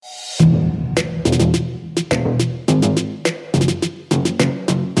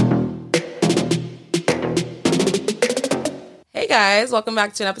guys. Welcome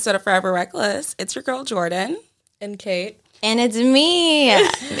back to an episode of Forever Reckless. It's your girl, Jordan. And Kate. And it's me.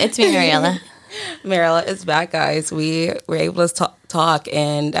 It's me, Mariella. Mariella is back, guys. We were able to talk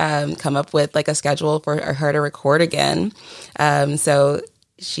and come up with like a schedule for her to record again. So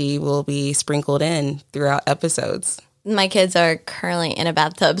she will be sprinkled in throughout episodes. My kids are currently in a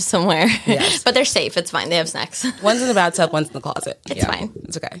bathtub somewhere. Yes. But they're safe. It's fine. They have snacks. One's in the bathtub, one's in the closet. It's fine.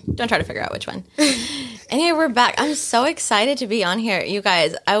 It's okay. Don't try to figure out which one. Anyway, we're back. I'm so excited to be on here. You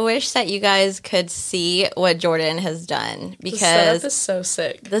guys, I wish that you guys could see what Jordan has done because the setup is so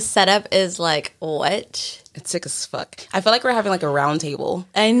sick. The setup is like, what? It's sick as fuck. I feel like we're having like a round table.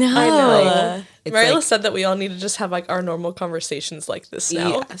 I know. Mariella like, said that we all need to just have like our normal conversations like this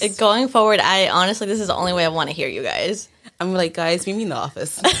now. Yes. Going forward, honestly, this is the only way I want to hear you guys. I'm like, guys, meet me in the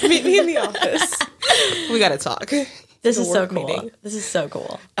office. Meet me in the office. We gotta talk. This is so work cool. meeting. This is so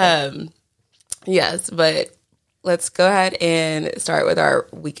cool. Yes, but let's go ahead and start with our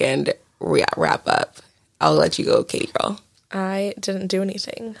weekend wrap up. I'll let you go, Katie girl. I didn't do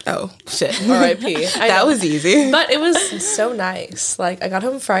anything. Oh, shit. R.I.P. That was easy. But it was so nice. Like, I got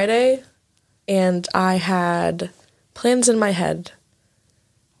home Friday, and I had plans in my head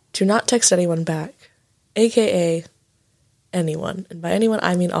to not text anyone back, a.k.a. anyone. And by anyone,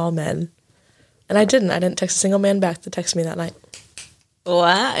 I mean all men. And I didn't. I didn't text a single man back to text me that night.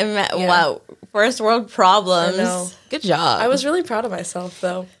 What? Wow. First world problems. I know. Good job. I was really proud of myself,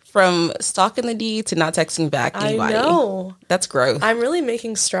 though. From stalking the D to not texting back anybody. I know. That's growth. I'm really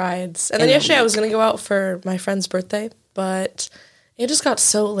making strides. And then yesterday I was going to go out for my friend's birthday, but it just got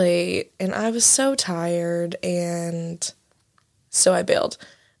so late, and I was so tired, and so I bailed.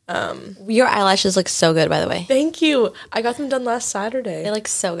 Your eyelashes look so good, by the way. Thank you. I got them done last Saturday. They look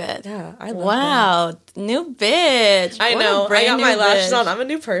so good. Yeah, I love Wow. New bitch. them. I What a know. I brand got new my lashes bitch. on. I'm a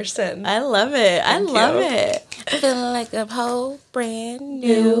new person. I love it. I love you. it. Feeling like a whole brand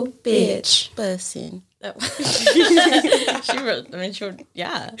new bitch. Bussin'.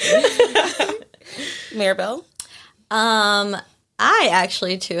 Yeah. Maribel? I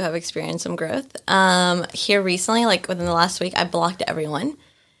actually, too, have experienced some growth. Here recently, like within the last week, I blocked everyone.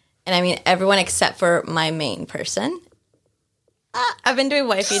 And I mean everyone except for my main person. I've been doing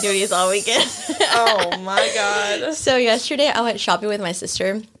wifey duties all weekend. Oh, my God. So yesterday, I went shopping with my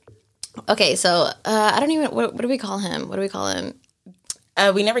sister. Okay, so I don't even, what do we call him? What do we call him?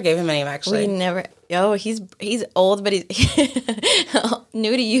 We never gave him a name, actually. We never. Oh, he's old, but he's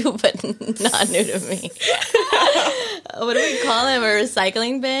new to you, but not new to me. What do we call him? A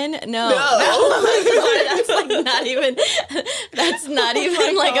recycling bin? No. Oh my God, that's like not even. That's not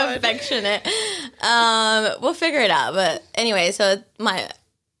even like God. affectionate. We'll figure it out. But anyway, so my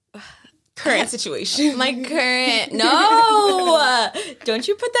Current situation. My current no, don't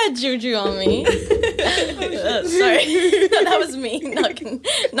you put that juju on me. Sorry, that was me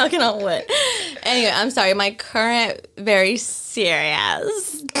knocking on wood. Anyway, I'm sorry. My current very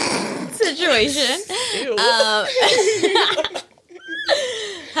serious situation.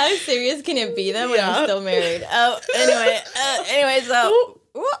 How serious can it be though when I'm still married? Oh, anyway, so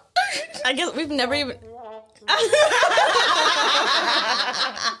I guess we've never even.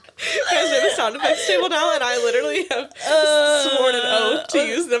 Guys, we have a sound effects table now, and I literally have sworn an oath to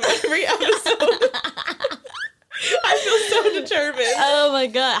use them every episode. I feel so determined. Oh my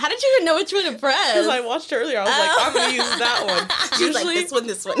God. How did you even know which one to press? Because I watched earlier, I was like, I'm going to use that one. She's like,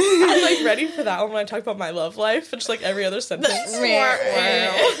 this one. I'm like ready for that one when I talk about my love life, just like every other sentence.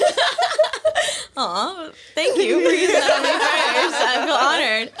 Aw, thank you for using that on me first. I feel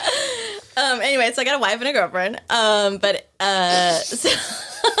honored. Anyway, so I got a wife and a girlfriend.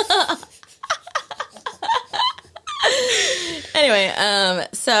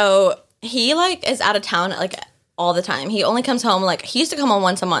 So he like is out of town like all the time. He only comes home like he used to come home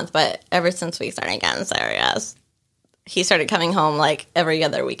once a month, but ever since we started getting serious, he started coming home like every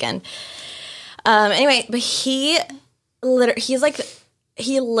other weekend. Anyway, but he's like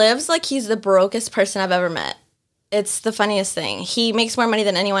he lives like he's the brokest person I've ever met. It's the funniest thing. He makes more money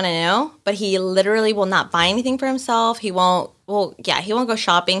than anyone I know, but he literally will not buy anything for himself. He won't. Well, yeah, he won't go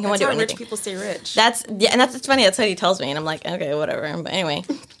shopping. He won't do anything. Rich people stay rich. That's funny. That's what he tells me, and I'm like, okay, whatever. But anyway,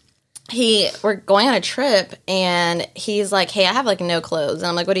 we're going on a trip, and he's like, hey, I have like no clothes, and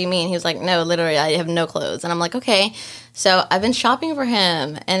I'm like, what do you mean? He was like, no, literally, I have no clothes, and I'm like, okay. So I've been shopping for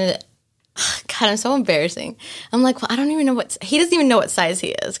him, and God, I'm so embarrassing. I'm like, well, I don't even know he doesn't even know what size he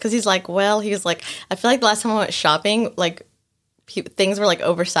is, because he's like, I feel like the last time I went shopping, like, things were like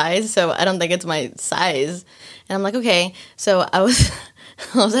oversized, so I don't think it's my size. And I'm like, okay. So I was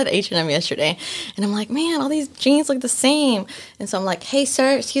at H&M yesterday, and I'm like, man, all these jeans look the same. And so I'm like, hey,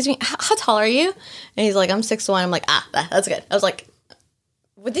 sir, excuse me, how tall are you? And he's like, I'm 6'1". I'm like, that's good. I was like,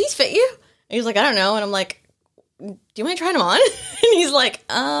 would these fit you? And he's like, I don't know. And I'm like, do you mind trying them on? And he's like,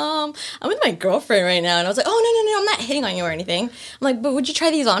 I'm with my girlfriend right now. And I was like, oh, no, I'm not hitting on you or anything. I'm like, but would you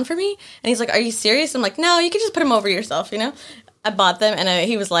try these on for me? And he's like, are you serious? I'm like, no, you can just put them over yourself, you know? I bought them, and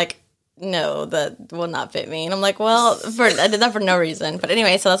he was like, no, that will not fit me. And I'm like, well, I did that for no reason. But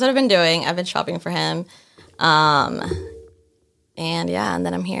anyway, so that's what I've been doing. I've been shopping for him. And yeah, and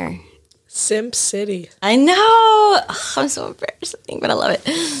then I'm here. Simp City. I know. Oh, I'm so embarrassing, but I love it.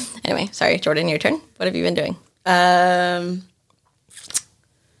 Anyway, sorry, Jordan, your turn. What have you been doing? I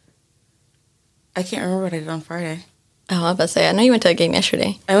can't remember what I did on Friday. Oh, I was about to say, I know you went to a game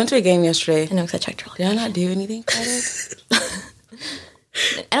yesterday. I went to a game yesterday. I know, because I checked your Did location. I not do anything Friday?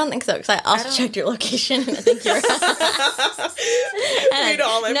 I don't think so, because I also checked your location, and I think you're... Read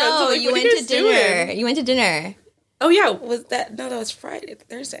all my friends no, are like, you what are went you to guys dinner. doing? You went to dinner. Oh, yeah. Was that? No, that was Friday.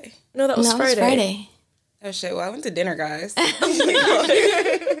 Thursday. No, that was No, it Friday. Friday. Oh, shit. Well, I went to dinner, guys. My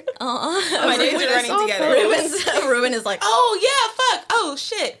days are running together. Ruben is like, Oh, yeah, fuck. Oh,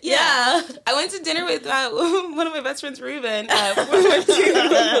 shit. yeah. I went to dinner with one of my best friends, Ruben. I'm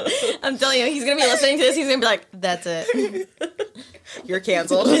telling you, he's going to be listening to this. He's going to be like, that's it. You're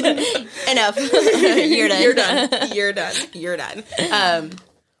canceled. Enough. You're done. You're done. You're done. You're done.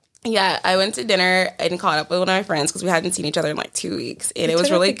 Yeah, I went to dinner and caught up with one of my friends because we hadn't seen each other in like 2 weeks, and it was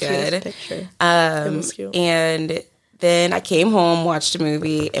really good. Picture. It was cute. And then I came home, watched a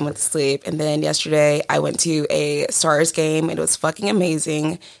movie, and went to sleep. And then yesterday I went to a Stars game. It was fucking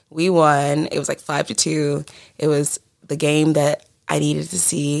amazing. We won. It was like 5-2. It was the game that I needed to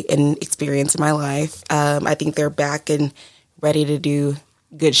see and experience in my life. I think they're back and ready to do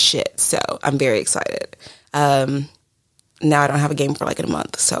good shit. So I'm very excited. Now I don't have a game for like in a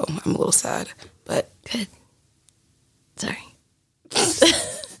month, so I'm a little sad. But Good. Sorry.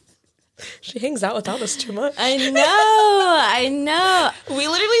 She hangs out without us too much. I know. we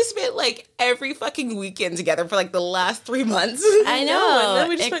literally spent like every fucking weekend together for like the last 3 months. I know. And then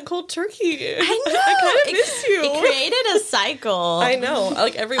we just went cold turkey. I know. I kind of miss you. It created a cycle. I know.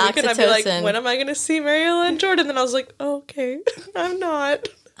 Like every weekend I'd be like, Oxytocin. when am I going to see Mariela and Jordan? Then I was like, oh, okay, I'm not.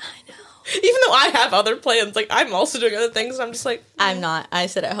 I know. Even though I have other plans, like I'm also doing other things. I'm just like, I'm not. I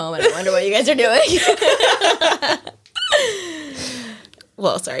sit at home and I wonder what you guys are doing.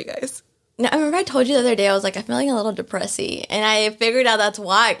 Well, sorry guys. No, I remember I told you the other day, I was like, I'm feeling a little depressy. And I figured out that's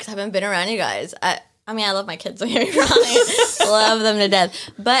why, because I haven't been around you guys. I mean, I love my kids, don't get me wrong. I love them to death.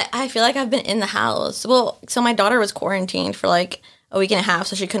 But I feel like I've been in the house. Well, so my daughter was quarantined for like a week and a half,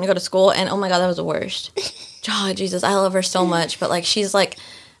 so she couldn't go to school. And oh my God, that was the worst. Oh, Jesus, I love her so much. But like, she's like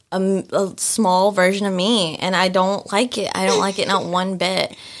a small version of me. And I don't like it. I don't like it, not one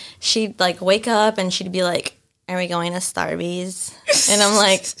bit. She'd like wake up and she'd be like, are we going to Starbucks? And I'm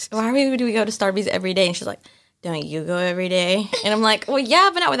like, why do we go to Starbucks every day? And she's like, don't you go every day? And I'm like, well, yeah,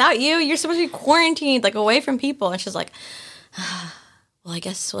 but not without you. You're supposed to be quarantined, like away from people. And she's like, well, I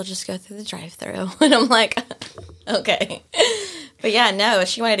guess we'll just go through the drive-thru. And I'm like, okay. But yeah, no,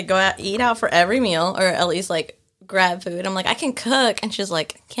 she wanted to go out, eat out for every meal, or at least like grab food. I'm like, I can cook. And she's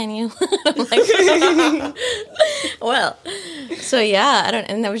like, can you? I'm like, well, so yeah,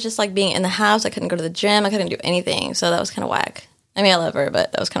 and that was just like being in the house. I couldn't go to the gym. I couldn't do anything. So that was kind of whack. I mean, I love her,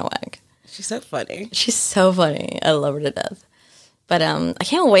 but that was kind of whack. She's so funny. She's so funny. I love her to death. But I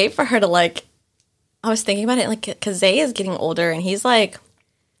can't wait for her to like, I was thinking about it, like, because Zay is getting older and he's like,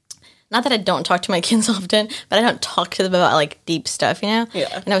 not that I don't talk to my kids often, but I don't talk to them about like deep stuff, you know?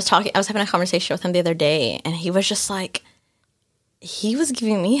 Yeah. And I was having a conversation with him the other day and he was just like, he was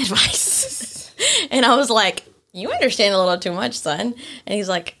giving me advice. And I was like, you understand a little too much, son. And he's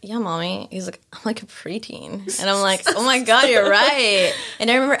like, yeah, mommy. He's like, I'm like a preteen. And I'm like, oh my God, you're right.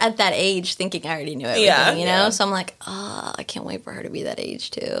 And I remember at that age thinking I already knew everything, you know? So I'm like, oh, I can't wait for her to be that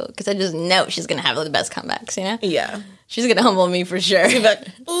age too. Because I just know she's going to have the best comebacks, you know? Yeah. She's going to humble me for sure. Like,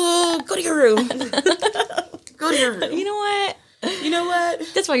 oh, go to your room. Go to your room. You know what? You know what?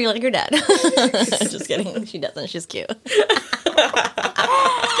 That's why you're like your dad. Just kidding. She doesn't. She's cute.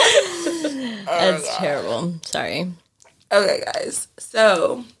 That's terrible. Sorry. Okay, guys.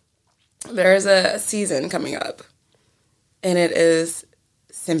 So there's a season coming up, and it is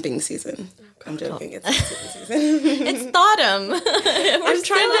simping season. I'm joking. It's simping season. It's Thottum. I'm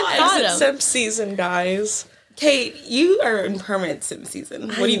trying to exit simp season, guys. Kate, you are in permanent simp season.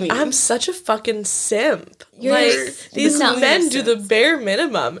 What do you mean? I'm such a fucking simp. You're These no. men do the bare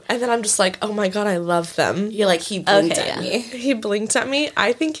minimum, and then I'm just like, oh my God, I love them. You're like, he blinked Okay, at yeah. me. He blinked at me.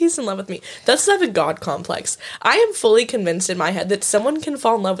 I think he's in love with me. That's not a God complex. I am fully convinced in my head that someone can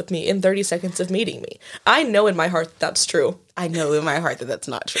fall in love with me in 30 seconds of meeting me. I know in my heart that's true. I know in my heart that that's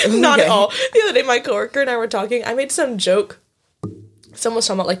not true. Not Okay. at all. The other day, my coworker and I were talking. I made some joke someone was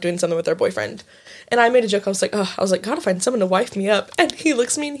talking about, like, doing something with their boyfriend. And I made a joke. I was like, gotta find someone to wife me up. And he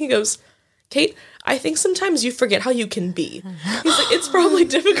looks at me and he goes, Kate, I think sometimes you forget how you can be. He's like, it's probably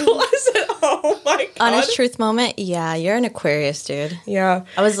difficult. I said, oh my God. Honest truth moment. Yeah, you're an Aquarius, dude. Yeah.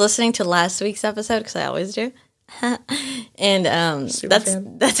 I was listening to last week's episode because I always do. And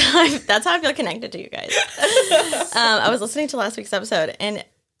that's how I feel connected to you guys. I was listening to last week's episode, and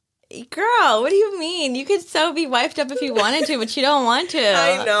girl, what do you mean? You could so be wifed up if you wanted to, but you don't want to.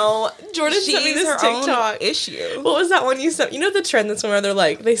 I know. Jordan sent me She's this her TikTok own issue. What was that one you sent? You know the trend that's where they're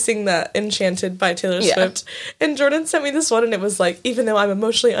like, they sing that Enchanted by Taylor Swift. And Jordan sent me this one, and it was like, even though I'm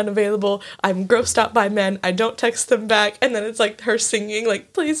emotionally unavailable, I'm grossed out by men, I don't text them back. And then it's like her singing,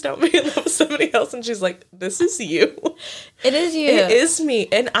 like, please don't be in love with somebody else. And she's like, this is you. It is you. It is me.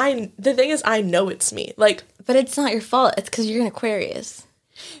 And the thing is, I know it's me. Like, but it's not your fault. It's because you're an Aquarius.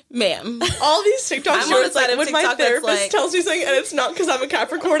 Ma'am. all these TikToks, I'm on the side of when my TikTok that's therapist like- tells me something and it's not because I'm a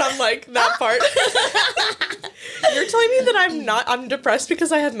Capricorn, I'm like, that part. You're telling me that I'm depressed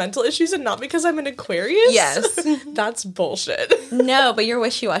because I have mental issues and not because I'm an Aquarius? Yes. That's bullshit. No, but you're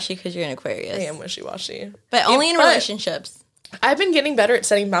wishy-washy because you're an Aquarius. I am wishy-washy. But only in but- relationships. I've been getting better at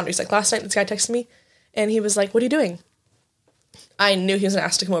setting boundaries. Like last night, this guy texted me and he was like, what are you doing? I knew he was going to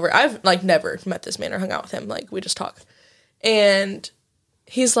ask to come over. I've like never met this man or hung out with him. Like we just talk. And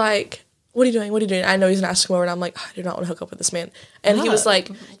he's like, what are you doing? What are you doing? I know he's going to ask to come over. And I'm like, I do not want to hook up with this man. And he was like,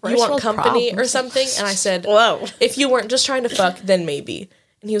 you First want world company or problems. something? And I said, Whoa. if you weren't just trying to fuck, then maybe.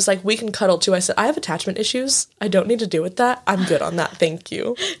 And he was like, we can cuddle too. I said, I have attachment issues. I don't need to deal with that. I'm good on that. Thank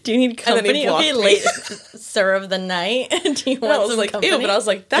you. Do you need And then he company? blocked Okay, me. late sir of the night. Do you And I want was some like, company? ew. But I was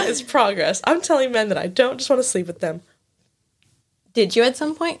like, that is progress. I'm telling men that I don't just want to sleep with them. Did you at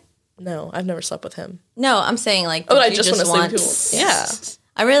some point? No, I've never slept with him. No, I'm saying like. Oh, did I you just want to sleep with people. Yeah.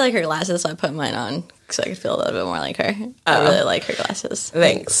 I really like her glasses, so I put mine on because I could feel a little bit more like her. I really like her glasses.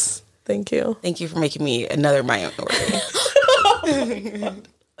 Thanks. Thank you. Thank you for making me another minority.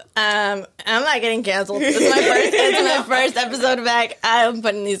 I'm not getting canceled. It's my first episode back. I'm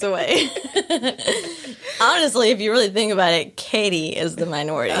putting these away. Honestly, if you really think about it, Katie is the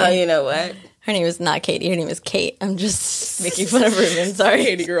minority. Oh, you know what? Her name is not Katie. Her name is Kate. I'm just making fun of Ruben. Sorry.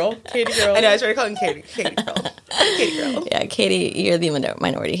 Katie girl. Katie girl. I know, I was trying to call him Katie. Katie girl. Katie girl. Yeah, Katie, you're the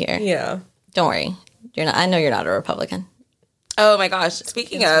minority here. Yeah. Don't worry. You're not. I know you're not a Republican. Oh my gosh.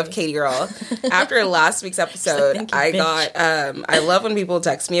 Speaking of Katie girl, after last week's episode, Thank you, I bitch. got, I love when people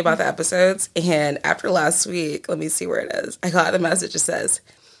text me about the episodes. And after last week, let me see where it is. I got the message that says,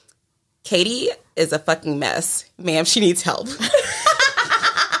 Katie is a fucking mess. Ma'am, she needs help.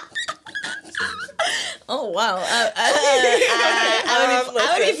 Oh wow!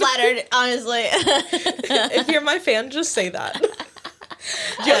 I would be flattered, honestly. If you're my fan, just say that. Do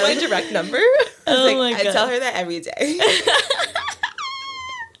you want my direct number? Oh my I god! tell her that every day.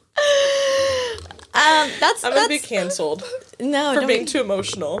 That's I'm gonna be canceled no, for don't being be- too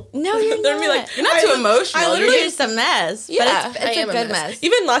emotional. No, you're They're gonna not. be like, You're not too emotional. I You're literally just a mess. Yeah, but I it's a am good mess.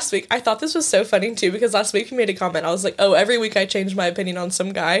 Even last week, I thought this was so funny too because last week he made a comment. I was like, oh, every week I change my opinion on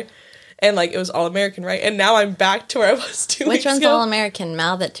some guy. And like it was all American, right? And now I'm back to where I was 2 Which weeks one's ago. all American?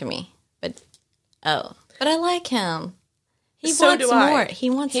 Mouth it to me. But I like him. He So wants do I. more.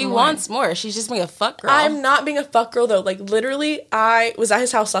 He wants. He more. wants more. She's just being a fuck girl. I'm not being a fuck girl though. Like literally, I was at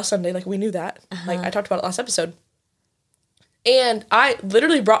his house last Sunday. Like we knew that. Like I talked about it last episode. And I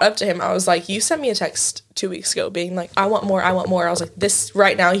literally brought up to him. I was like, "You sent me a text 2 weeks ago, being like, I want more. I want more." I was like, "This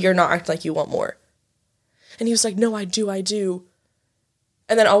right now, you're not acting like you want more." And he was like, "No, I do. I do."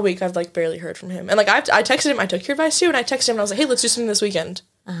 And then all week, I've like barely heard from him. And like I texted him. I took your advice too, and I texted him. And I was like, "Hey, let's do something this weekend."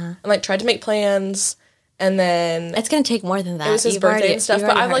 And like tried to make plans. And then It's gonna take more than that. it was his You've birthday already- and stuff. you've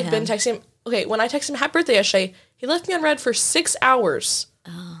But already I've like hurt been him. texting him. Okay, when I texted him happy birthday yesterday, he left me on red for 6 hours.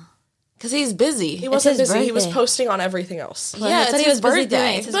 Because he's busy. He wasn't his busy. He was birthday. posting on everything else. Well, Yeah, that's it's what he his was busy birthday.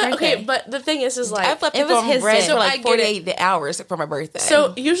 doing. It's his But birthday. okay, but the thing is like I've left It people was on his red day. for So I like get it. 48 hours for my birthday.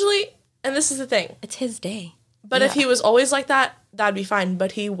 so usually, and this is the thing. it's his day. But if he was always like that, that'd be fine.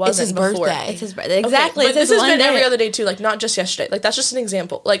 But he wasn't his before. birthday. It's his birthday. Exactly. Okay, it's but this his has one been every day. other day too. Like not just yesterday. Like that's just an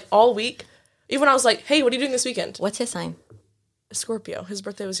example. Like all week, even when I was like, "Hey, what are you doing this weekend?" What's his sign? Scorpio. His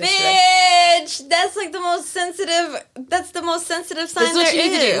birthday was yesterday. Bitch, that's like the most sensitive. That's the most sensitive sign This is what there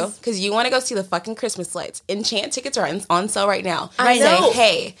you need to is. do. Because you want to go see the fucking Christmas lights. Enchant tickets are on sale right now. I Say, know.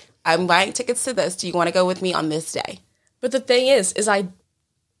 hey, I'm buying tickets to this. Do you want to go with me on this day? But the thing is I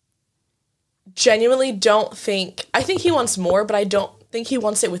genuinely don't think. I think he wants more, but I don't think he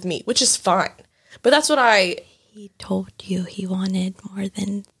wants it with me, which is fine. But that's what He told you he wanted more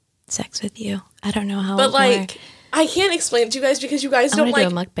than sex with you. I don't know how. But more. like, I can't explain it to you guys because you guys I don't want to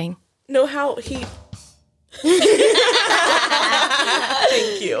like do a mukbang. know how he.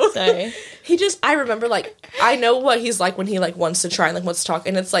 Thank you. Sorry. I remember, like, I know what he's like when he, like, wants to try and, like, wants to talk.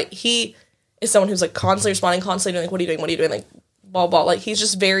 And it's, like, he is someone who's, like, constantly responding, constantly doing, like, what are you doing? What are you doing? Like, blah, blah. Like, he's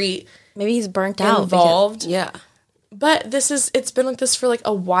just very Maybe he's burnt out. involved. Yeah. But it's been like this for, like,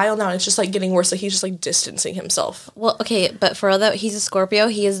 a while now. And it's just, like, getting worse. Like, he's just, like, distancing himself. Well, okay, but for although he's a Scorpio,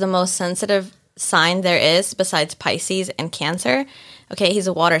 he is the most sensitive sign there is besides Pisces and Cancer. Okay, he's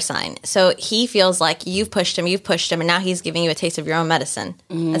a water sign. So he feels like you've pushed him, and now he's giving you a taste of your own medicine.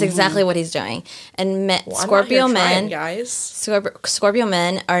 That's exactly what he's doing. And Scorpio men, guys. Scorpio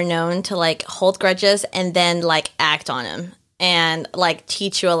men are known to, like, hold grudges and then, like, act on them and, like,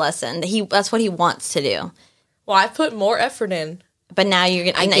 teach you a lesson. That's what he wants to do. Well, I put more effort in. But now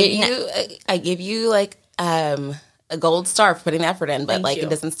you're gonna. I give you like a gold star for putting the effort in, but Thank like you. it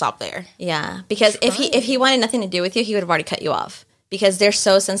doesn't stop there. Yeah, because if he wanted nothing to do with you, he would have already cut you off. Because they're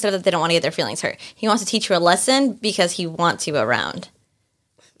so sensitive that they don't want to get their feelings hurt. He wants to teach you a lesson because he wants you around.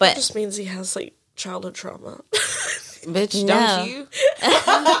 But It just means he has, like, childhood trauma. Bitch, No. don't you?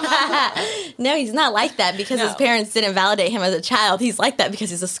 no, he's not like that because his No. parents didn't validate him as a child. He's like that because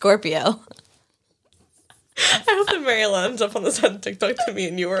he's a Scorpio. I hope that Mariela ends up on the side of TikTok that me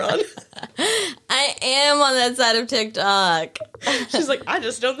and you were on. I am on that side of TikTok. She's like, I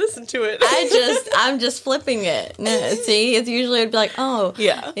just don't listen to it. I'm just flipping it. No, see, it's usually would be like, oh,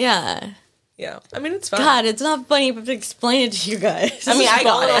 Yeah. yeah. Yeah. I mean, it's fine. God, it's not funny, but to explain it to you guys. I mean, I got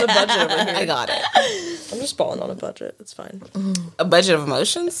balling on a it. budget over here. I got it. I'm just balling on a budget. It's fine. A budget of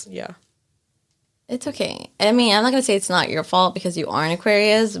emotions. Yeah. It's okay. I mean, I'm not going to say it's not your fault because you are an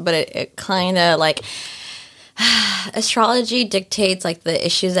Aquarius, but it kind of like astrology dictates like the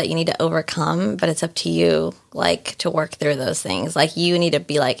issues that you need to overcome, but it's up to you like to work through those things. Like you need to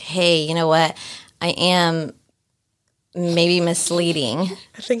be like, hey, you know what? I am maybe misleading.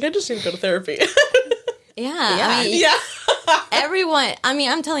 I think I just need to go to therapy. Yeah. I mean, yeah. everyone, I mean,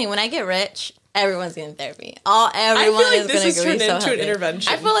 I'm telling you, when I get rich, everyone's getting therapy. Everyone I feel like is this going has to turned be so into healthy. an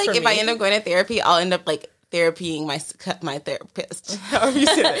intervention. I feel like for if me. I end up going to therapy, I'll end up like therapying my therapist. However you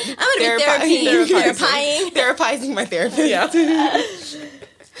say it. I'm going to be therapizing my therapist. Yeah.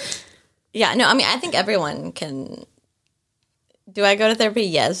 Yeah, no, I mean, I think everyone can. Do I go to therapy?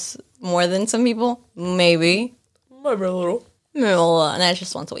 Yes. More than some people? Maybe. Maybe a little. No, and that's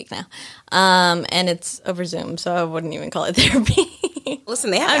just once a week now. And it's over Zoom, so I wouldn't even call it therapy. Listen,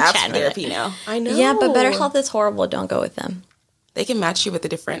 they have I'm apps chatting for with therapy now. I know. Yeah, but BetterHelp is horrible. Don't go with them. They can match you with a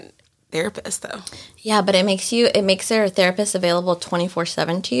different therapist, though. Yeah, but it makes their therapist available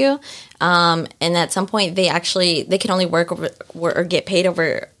 24/7 to you. And at some point, they can only work over or get paid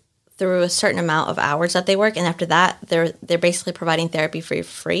over through a certain amount of hours that they work, and after that, they're basically providing therapy for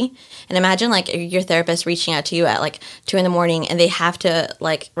free. And imagine like your therapist reaching out to you at like 2 a.m, and they have to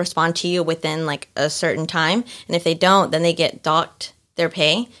like respond to you within like a certain time. And if they don't, then they get docked their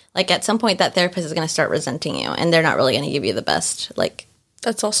pay. Like at some point, that therapist is going to start resenting you, and they're not really going to give you the best like.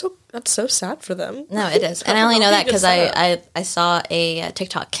 That's so sad for them. No, it is. And I only know that because Good I saw a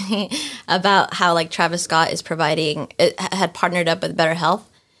TikTok about how like Travis Scott is had partnered up with BetterHelp,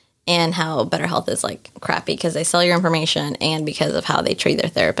 and how BetterHelp is like crappy because they sell your information and because of how they treat their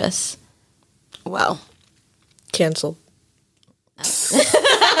therapists. Well, Canceled. But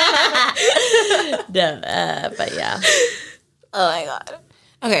yeah. oh my god.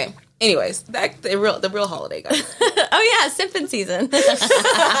 Okay. Anyways, back to the real holiday, guys. Oh yeah, simping season. I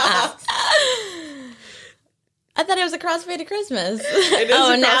thought it was a crossfade of Christmas. It is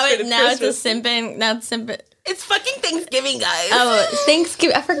Oh, a crossfade of now it's a Christmas. simping. Now it's simping. It's fucking Thanksgiving, guys. Oh,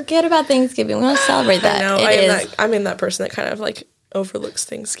 Thanksgiving. I forget about Thanksgiving. We don't celebrate that. No, It is. I'm in that person that kind of like overlooks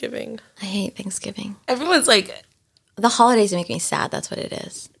Thanksgiving. I hate Thanksgiving. Everyone's like, The holidays make me sad. That's what it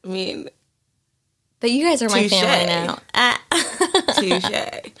is. I mean, But you guys are my Touche. family now. touche.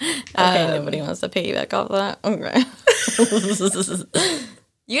 Okay, nobody wants to piggyback off that. Okay.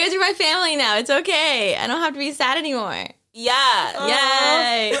 You guys are my family now. It's okay. I don't have to be sad anymore. Yeah.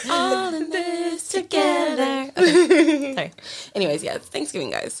 Yay! We're all in this Together. Okay. Sorry. Anyways, yeah, it's Thanksgiving,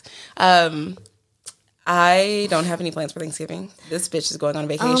 guys. I don't have any plans for Thanksgiving. This bitch is going on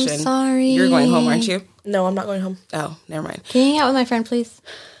vacation. I'm sorry. You're going home, aren't you? No, I'm not going home. Oh, never mind. Can you hang out with my friend, please?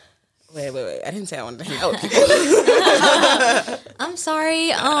 Wait. I didn't say I wanted to hang out with people. I'm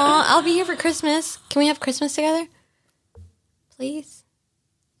sorry. I'll be here for Christmas. Can we have Christmas together? Please?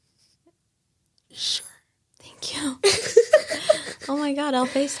 Sure. Thank you. Oh my God, I'll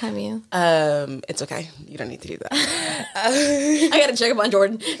FaceTime you. It's okay. You don't need to do that. I gotta check up on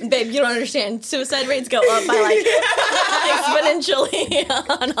Jordan. Babe, you don't understand. Suicide rates go up by like exponentially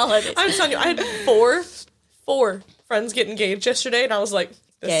on holidays. I'm telling you, I had four friends get engaged yesterday, and I was like,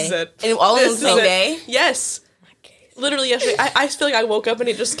 this is it. And all on the This same is it. day? Yes. Literally yesterday, I feel like I woke up and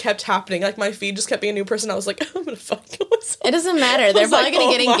it just kept happening. Like, my feed just kept being a new person. I was like, I'm gonna fuck myself. It doesn't matter. They're probably like, going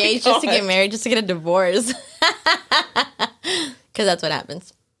to oh get my engaged just to get God. married, just to get a divorce. Because that's what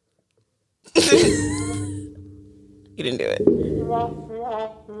happens. You didn't do it.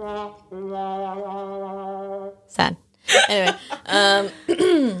 Sad. Anyway,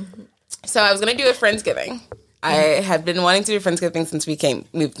 So I was gonna do a Friendsgiving. I have been wanting to do Friendsgiving since we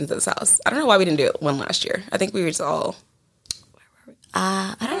moved into this house. I don't know why we didn't do it one last year. I think we were just all.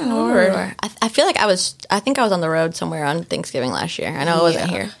 I don't know where we were. I feel like I think I was on the road somewhere on Thanksgiving last year. I know I wasn't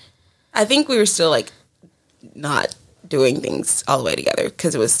here. I think we were still like not doing things all the way together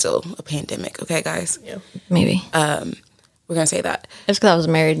because it was still a pandemic. Okay, guys. Yeah. Maybe. We're gonna say that. It's because I was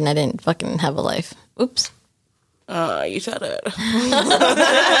married and I didn't fucking have a life. Oops. You said it.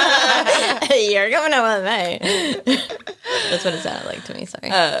 You're coming up with me. That's what it sounded like to me. Sorry.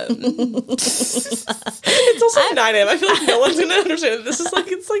 It's also 9 a.m. I feel like no one's gonna understand. This is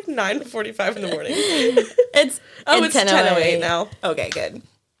like, it's like 9:45 in the morning. It's 10:08 now. Okay, good.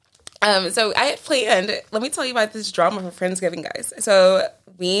 So I had planned. Let me tell you about this drama for Friendsgiving, guys. So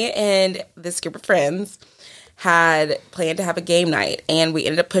me and this group of friends had planned to have a game night, and we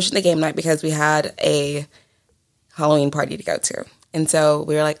ended up pushing the game night because we had a Halloween party to go to. And so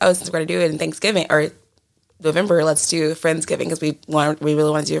we were like, oh, since we're going to do it in Thanksgiving or November, let's do Friendsgiving because we really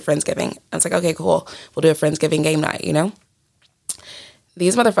want to do a Friendsgiving. I was like, okay, cool. We'll do a Friendsgiving game night, you know?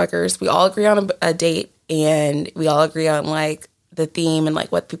 These motherfuckers, we all agree on a date, and we all agree on, like, the theme and,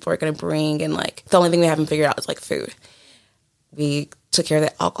 like, what people are going to bring. And, like, the only thing we haven't figured out is, like, food. We took care of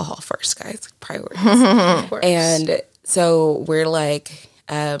the alcohol first, guys. Priorities. Of course. And so we're like,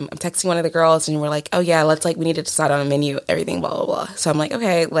 I'm texting one of the girls and we're like, oh yeah, we need to decide on a menu, everything, blah, blah, blah. So I'm like,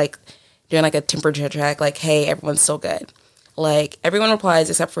 okay, like doing like a temperature check, like, hey, everyone's still good. Like everyone replies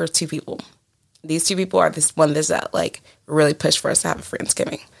except for 2 people. These 2 people are this one that like really pushed for us to have a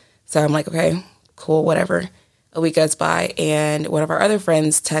Friendsgiving. So I'm like, okay, cool, whatever. A week goes by and one of our other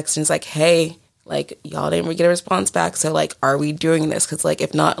friends texts and is like, hey, like y'all didn't get a response back. So like, are we doing this? Because like,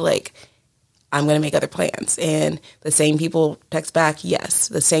 if not, like, I'm going to make other plans. And the same people text back, yes.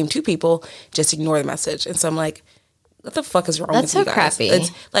 The same 2 people just ignore the message. And so I'm like, what the fuck is wrong That's with you so guys? crappy.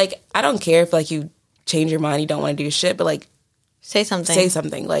 It's like, I don't care if like you change your mind, you don't want to do shit, but like, Say something. say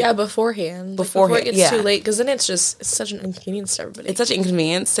something. Like, Yeah, beforehand. Like, Beforehand, before it gets yeah. too late, because then it's such an inconvenience to everybody. it's such an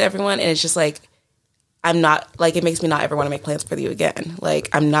inconvenience to everyone. And it's just like, I'm not, like, it makes me not ever want to make plans for you again. Like,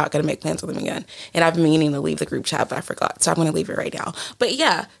 I'm not going to make plans with them again. And I've been meaning to leave the group chat, but I forgot. So I'm going to leave it right now. But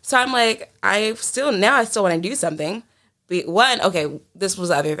yeah, so I'm like, I still want to do something. But one, okay, this was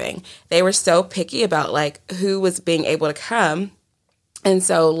the other thing. They were so picky about, like, who was being able to come. And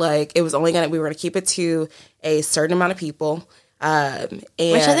so, like, it was only we were going to keep it to a certain amount of people. And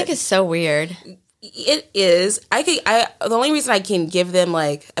Which I think is so weird. it is. The only reason I can give them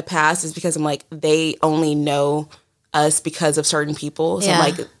like a pass is because I'm like, they only know us because of certain people. So Yeah.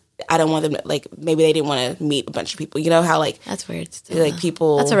 I'm like, I don't want them to, like, maybe they didn't want to meet a bunch of people. You know how like That's weird. Still. like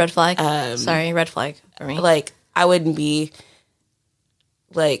people. That's a red flag. Sorry, red flag for me. Like I wouldn't be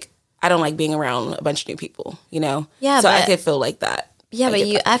like, I don't like being around a bunch of new people. You know. Yeah, So I but- could feel like that. Yeah, I but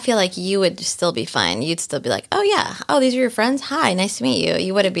get that. I feel like you would still be fine. You'd still be like, oh yeah, oh these are your friends. Hi, nice to meet you.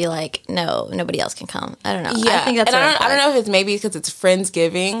 You wouldn't be like, no, nobody else can come. I don't know. Yeah, I think that's. and a red I don't flag. know if it's maybe because it's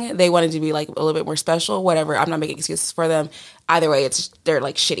Friendsgiving. They wanted to be like a little bit more special. Whatever. I'm not making excuses for them. Either way, they're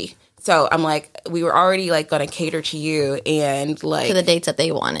like shitty. So I'm like, we were already like going to cater to you and like To the dates that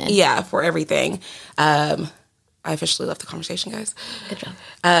they wanted. yeah, for everything. I officially left the conversation, guys. Good job.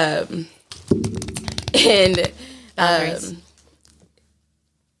 And Boundaries.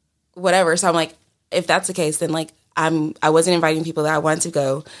 whatever. So I'm like, if that's the case, then like I wasn't inviting people that I wanted to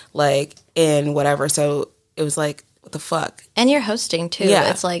go, like, and whatever. So it was like, what the fuck? And you're hosting too. Yeah.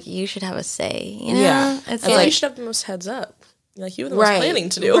 It's like you should have a say. You know? Yeah. It's Yeah, like you should have the most heads up. Like, you were the most planning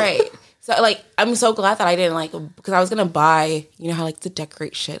to do. Right. So, like, I'm so glad that I didn't, like, because I was going to buy, you know how, like, to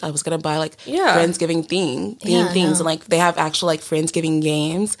decorate shit. I was going to buy, like, Yeah. Friendsgiving theme Yeah, I things. know. And, like, they have actual, like, Friendsgiving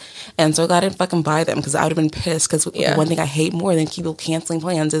games. And so glad I didn't fucking buy them because I would have been pissed because Yeah. one thing I hate more than people canceling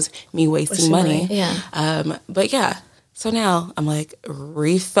plans is me wasting money. Yeah. But, yeah. So now I'm, like,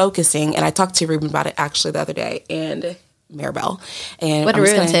 refocusing. And I talked to Ruben about it, actually, the other day. And Maribel. And What did I'm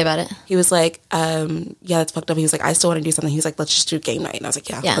just Ruben gonna- say about it? He was like, yeah, that's fucked up. He was like, I still want to do something. He was like, let's just do a game night. And I was like,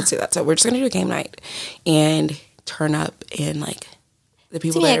 yeah, Yeah. let's do that. So we're just going to do a game night and turn up and like the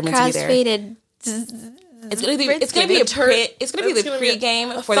people that Yeah, are meant to be there. crossfaded. It's going to be, it's going to be it's going to be That's the gonna be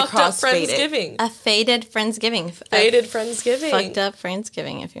pregame for the fucked up crossfaded. Friendsgiving. A faded Friendsgiving. Faded A Friendsgiving. fucked up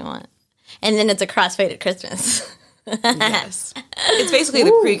Friendsgiving if you want. And then it's a cross-faded Christmas. Yes. It's basically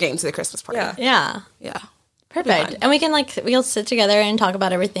the pregame to the Christmas party. Yeah. Yeah. Yeah. Perfect. And we can we'll sit together and talk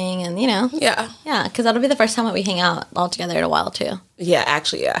about everything, and Yeah. yeah, because that'll be the first time that we hang out all together in a while too. Yeah,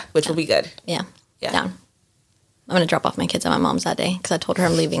 actually, yeah, which will be good. Yeah. Yeah. Down. I'm gonna drop off my kids at my mom's that day because I told her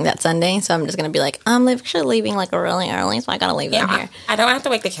I'm leaving that Sunday, so I'm just gonna be like, I'm actually leaving really early, so I gotta leave them here. I don't have to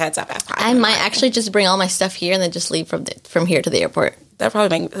wake the kids up at 5. I might actually just bring all my stuff here and then just leave from here to the airport. That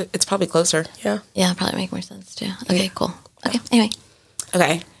probably it's probably closer. Yeah. Yeah, probably make more sense too. Okay, cool. Okay, anyway.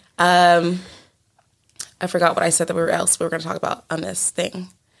 Okay. I forgot what I said that we were going to talk about on this thing.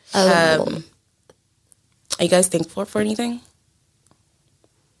 Are you guys thankful for anything?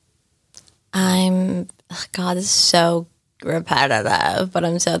 God, this is so repetitive, but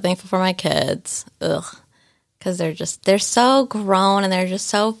I'm so thankful for my kids. Ugh. Because they're so grown and they're just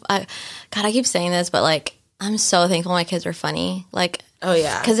so, God, I keep saying this, but I'm so thankful my kids are funny. Oh,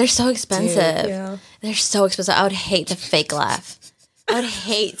 yeah. Because they're so expensive. Dude, yeah. They're so expensive. I would hate to fake laugh. I would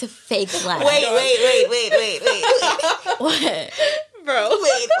hate to fake laugh. Wait. What? Bro.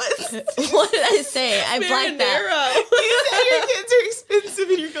 Wait, What did I say? I blanked that. You said your kids are expensive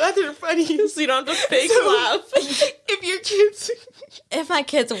and you're glad they're funny. So you don't have to fake laugh. If your kids... If my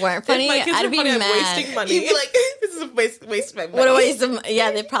kids weren't funny, my kids I'd were be funny, I'm mad. wasting money. You'd be like, this is a waste of my money. What a waste of...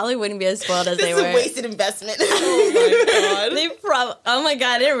 Yeah, they probably wouldn't be as spoiled as This they is were. a wasted investment. Oh my god. Oh my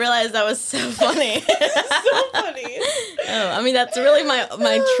God, I didn't realize that was so funny. So funny. Oh, I mean, that's really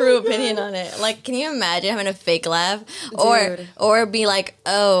my true opinion on it. Can you imagine having a fake laugh? Or be like,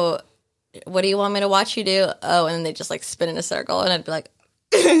 oh, what do you want me to watch you do? Oh, and then they just spin in a circle, and I'd be like,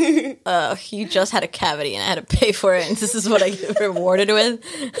 oh, you just had a cavity and I had to pay for it, and this is what I get rewarded with?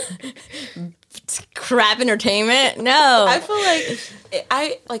 It's crap entertainment? No. I feel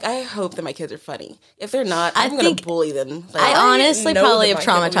I hope that my kids are funny. If they're not, I'm going to bully them. I honestly know probably that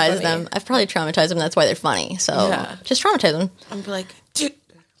have my kid will be traumatized funny. them. I've probably traumatized them. That's why they're funny. So just traumatize them. I'm like, dude,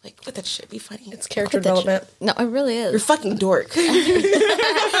 let that shit be funny. It's character development. No, it really You're is. fucking dork.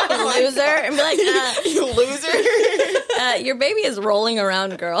 Loser. And be like, You loser. your baby is rolling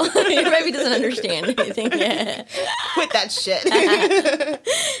around, girl. Your baby doesn't understand anything yet. Quit that shit. I'm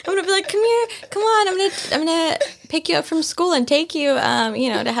gonna be like, come here, come on. I'm gonna pick you up from school and take you,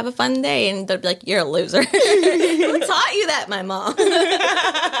 to have a fun day. And they'll be like, you're a loser. Who taught you that, my mom?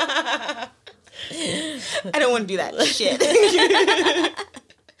 I don't want to do that shit.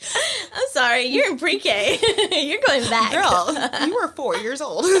 I'm sorry, you're in pre-K. You're going back, Girl, you were 4 years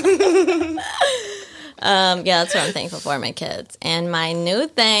old. Yeah, that's what I'm thankful for, my kids. And my new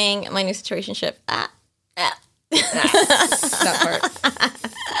situationship. That part.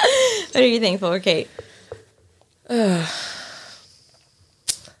 What are you thankful for, Kate?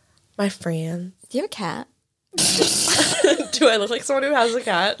 My friend. Do you have a cat? Do I look like someone who has a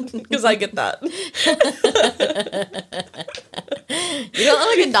cat? Because I get that. You don't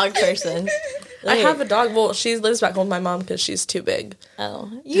look like a dog person. I have a dog. Well, she lives back home with my mom because she's too big Oh,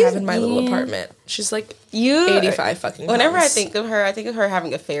 to have in my little apartment. She's like You 85 fucking Whenever I pounds. think of her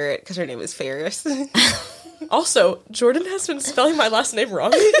having a ferret because her name is Ferris. Also, Jordan has been spelling my last name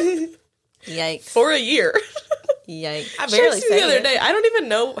wrong Yikes! for a year. Yikes! I She barely asked me the say other it. day, I don't even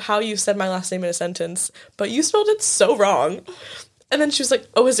know how you said my last name in a sentence, but you spelled it so wrong. And then she was like,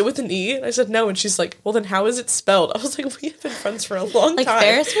 oh, is it with an E? And I said, no. And she's like, well, then how is it spelled? I was like, we have been friends for a long Like time.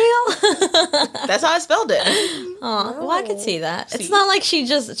 Ferris wheel? That's how I spelled it. Oh, well, I could see that. It's not like she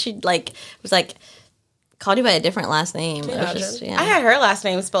was like called you by a different last name. It was just, imagine? I had her last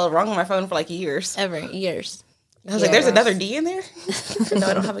name spelled wrong on my phone for years. years. I was like, there's another D in there? No,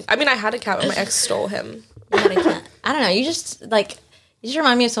 I don't have a... I mean, I had a cat, but my ex stole him. I don't know. You just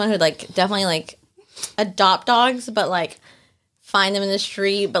remind me of someone who'd definitely adopt dogs, but find them in the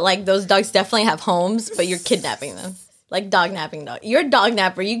street. But those dogs definitely have homes, but you're kidnapping them. Like dog napping dog. You're a dog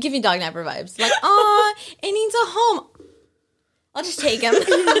napper. You give me dog napper vibes. Aw, it needs a home. I'll just take him.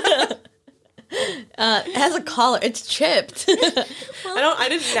 It has a collar. It's chipped. I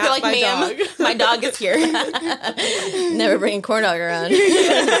didn't nap Like, my ma'am, dog. my dog is here. Never bringing corn dog around.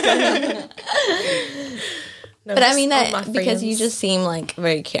 No, But I just mean all my that because you friends. just seem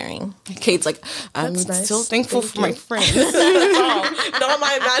very caring. Kate's like, I'm That's nice. still thankful Thank for my you. friends. Oh, not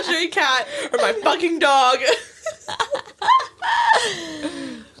my imaginary cat or my fucking dog.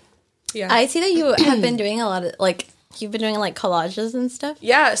 Yeah. I see that you have been doing a lot of you've been doing collages and stuff.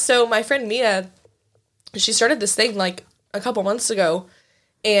 Yeah, so my friend Mia, she started this thing a couple months ago,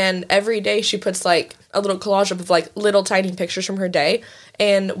 and every day she puts a little collage up of little tiny pictures from her day.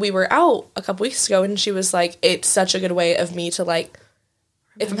 And we were out a couple weeks ago, and she was like, it's such a good way of me to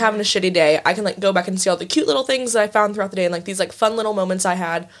if I'm having a shitty day, I can go back and see all the cute little things that I found throughout the day and these fun little moments I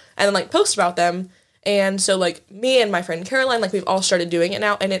had, and then post about them. And so me and my friend Caroline, we've all started doing it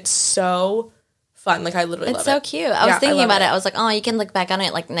now, and it's so fun. Like, I literally It's love so it. cute. I was Yeah, thinking love about it. I was like, oh, you can look back on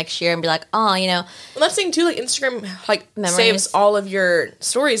it like next year and be like, oh, you know, Well, that's the thing too. Like, Instagram like Memories. saves all of your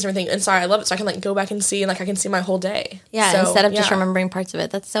stories and everything. And so I love it. So I can like go back and see, and like I can see my whole day. yeah, So, instead of just yeah. remembering parts of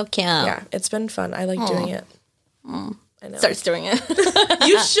it. That's so cute. Yeah, it's been fun. I like doing it. I know. Starts doing it.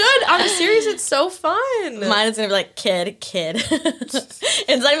 You should. I'm serious. It's so fun. Mine is gonna be like kid.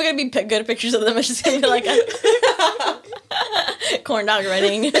 It's not even gonna be good pictures of them. It's just gonna be like a corn dog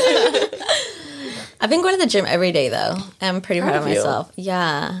running. I've been going to the gym every day though. I'm pretty proud of you. myself.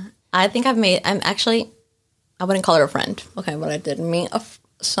 Yeah, I think I wouldn't call her a friend. Okay, but I did meet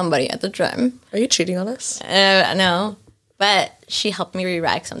somebody at the gym. Are you cheating on us? No, but she helped me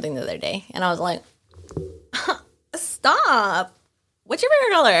re-rack something the other day, and I was like, "Stop! What's your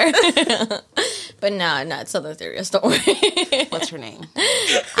favorite color?" But no, it's something serious. Don't worry. What's her name?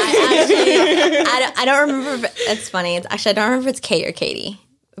 I don't remember. It's funny. I don't remember if it's Kate or Katie,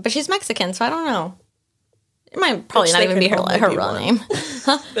 but she's Mexican, so I don't know. It might probably Which not they even be can her only be real one. name.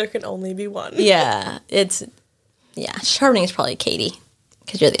 There can only be one. Yeah, her name's probably Katie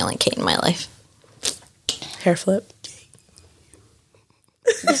because you're the only Kate in my life. Hair flip.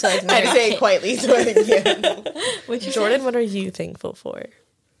 Besides I'd say it quietly so I can. Jordan, what are you thankful for?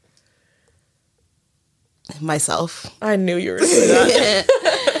 Myself. I knew you were going to say that.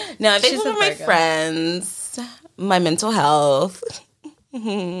 No, I'm She's thankful a for my Virgo. friends, my mental health,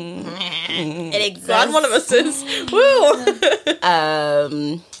 It exists. Glad one of us is. Woo!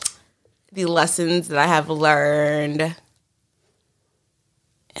 the lessons that I have learned,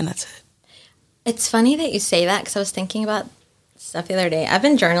 and that's it. It's funny that you say that because I was thinking about stuff the other day. I've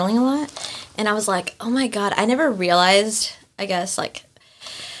been journaling a lot, and I was like, oh my God, I never realized, I guess, like,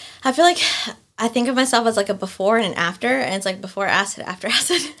 I feel like I think of myself as like a before and an after, and it's like before acid, after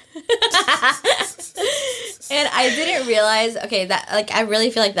acid. And I didn't realize, okay, that, like, I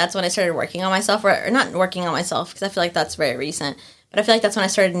really feel like that's when I started working on myself, or not working on myself, because I feel like that's very recent, but I feel like that's when I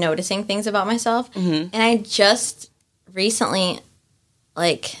started noticing things about myself. And I just recently,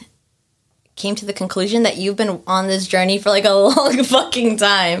 like, came to the conclusion that you've been on this journey for like a long fucking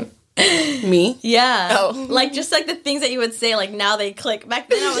time. Me? Yeah. Oh. Like, just like the things that you would say, like, now they click. Back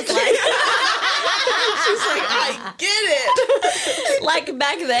then I was like, She's like, I get it. like,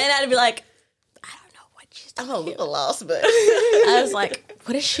 back then I'd be like, I don't know what she's I'm a little lost, but I was like,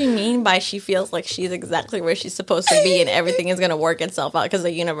 what does she mean by she feels like she's exactly where she's supposed to be and everything is going to work itself out because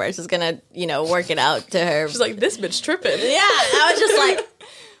the universe is going to, you know, work it out to her. She's like, this bitch tripping. Yeah. I was just like,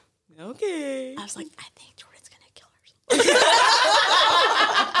 okay. I was like, I think Jordan's going to kill herself.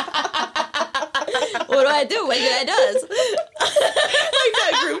 What do I do? What did I does? Like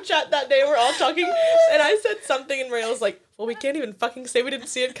that group chat that day, we're all talking, and I said something, and Marielle was like, well, we can't even fucking say we didn't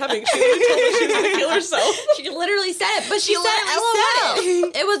see it coming. She literally told me she was going to kill herself. She literally said it, but she said literally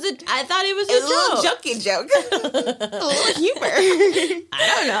LOL. It was I thought it was It was a a joke. little jokey joke. A little humor. I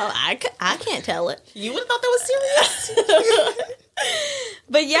don't know. I can't tell it. You would have thought that was serious.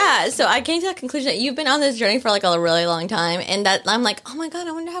 But yeah, so I came to the conclusion that you've been on this journey for like a really long time, and that I'm like, oh my God,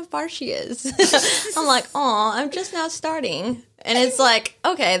 I wonder how far she is. I'm like, oh, I'm just now starting. And it's like,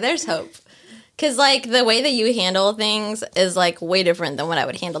 okay, there's hope. Because, like, the way that you handle things is, like, way different than what I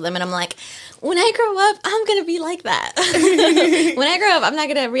would handle them. And I'm like, when I grow up, I'm going to be like that. When I grow up, I'm not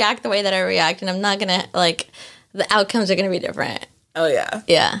going to react the way that I react. And I'm not going to, like, the outcomes are going to be different. Oh, yeah.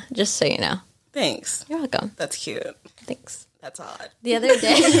 Yeah, just so you know. Thanks. You're welcome. That's cute. Thanks. That's odd. The other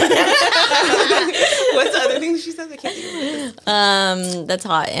day, What's the other thing she said? I can't think of that's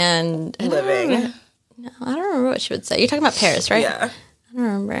hot. And it. Living. I don't remember what she would say. You're talking about Paris, right? Yeah. I don't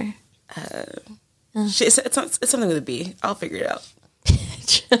remember. It's something with a B. I'll figure it out.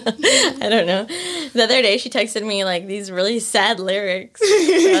 I don't know. The other day, she texted me like these really sad lyrics,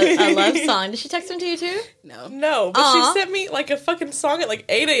 a love song. Did she text them to you too? No. No, but Aw. she sent me like a fucking song at like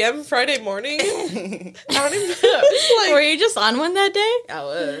 8 a.m. Friday morning. I don't even know. Were you just on one that day? I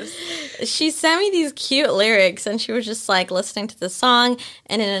was. She sent me these cute lyrics, and she was just like listening to the song,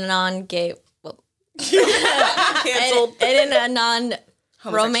 and in a non-gay, Canceled. and in a non.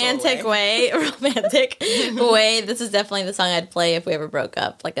 Homosexual Romantic way. This is definitely the song I'd play if we ever broke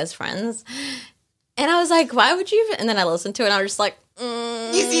up, like as friends. And I was like, why would you even? And then I listened to it and I was just like,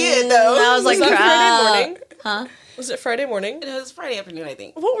 You see it though. And I was like, Was that Friday morning? Huh? Was it Friday morning? It was Friday afternoon, I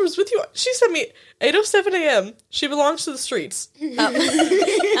think. What was with you? She sent me 8:07 a.m. She belongs to the streets.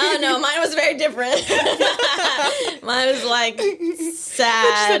 Oh no, mine was very different. Mine was like She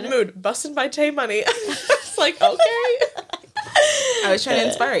sad. said mood, busting by Tay Money. It's like, okay. I was trying to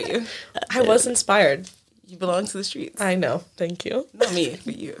inspire you. I was inspired. You belong to the streets. I know. Thank you. Not me,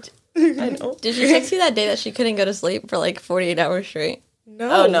 but you. I know. Did she text you that day that she couldn't go to sleep for like 48 hours straight?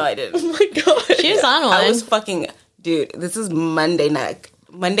 No. Oh, no, I didn't. Oh my god. She was on one. I was fucking, dude, this is Monday night.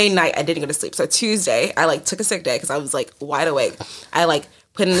 Monday night, I didn't go to sleep. So Tuesday, I like took a sick day because I was like wide awake. I like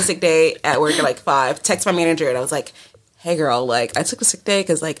put in a sick day at work at like 5, text my manager, and I was like, hey girl, like I took a sick day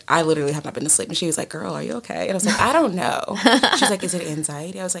because like I literally have not been to sleep. And she was like, girl, are you okay? And I was like, I don't know. She's like, is it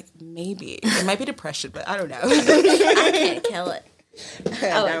anxiety? I was like, maybe. It might be depression, but I don't know. I can't kill it.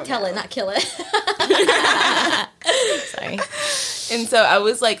 Oh, tell it, not kill it. Sorry. And so I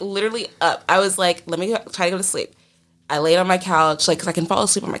was like literally up. I was like, let me try to go to sleep. I laid on my couch, like, because I can fall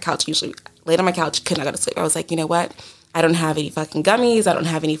asleep on my couch usually. Laid on my couch, could not go to sleep. I was like, you know what? I don't have any fucking gummies. I don't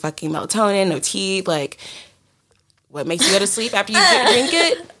have any fucking melatonin, no tea. Like, what makes you go to sleep after you drink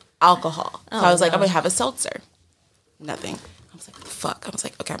it? Alcohol. So I was like, I'm going to have a seltzer. Nothing. I was like, what the fuck? I was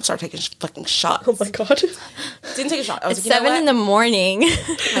like, okay, I'm starting taking fucking shots. Oh my god. Didn't take a shot. I was It's like, you know 7 in what? the morning.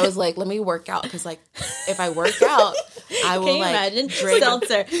 I was like, let me work out. Because, like, if I work out, I will, Can you like, imagine? drink.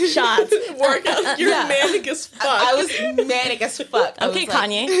 Seltzer, shots. Workout. You're Yeah. manic as fuck. I was manic as fuck. I Okay, was like,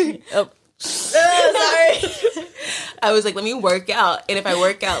 Kanye. Oh. sorry. I was like, let me work out. And if I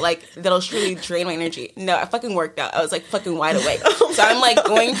work out, like, that'll surely drain my energy. No, I fucking worked out. I was like fucking wide awake. So I'm like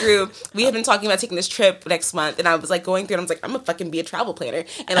going through, we have been talking about taking this trip next month. And I was like going through, and I was like, I'm gonna fucking be a travel planner.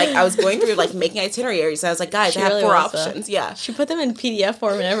 And like, I was going through like making itineraries. And I was like, guys, She I have really 4 was, though. options. Yeah. She put them in PDF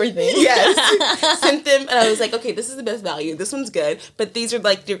form and everything. Yes. Sent them. And I was like, okay, this is the best value. This one's good. But these are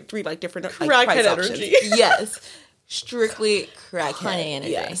like 3 like different like, Crackhead price energy. options. Yes. Strictly crackhead. Honey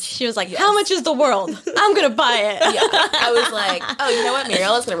energy. Yes. She was like, how much is the world? I'm going to buy it. Yeah. I was like, oh, you know what?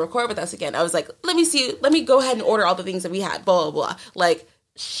 Mariella's going to record with us again. I was like, let me go ahead and order all the things that we had, blah, blah, blah. Like,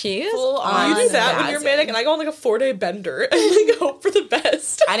 She is full on. You do that when spazzing. you're manic, and I go on like a 4-day bender and like hope for the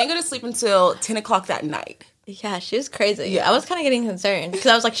best. I didn't go to sleep until 10 o'clock that night. Yeah, she was crazy. Yeah. I was kind of getting concerned because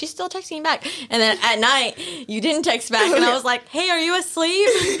I was like, she's still texting back. And then at night, you didn't text back. And I was like, hey, are you asleep?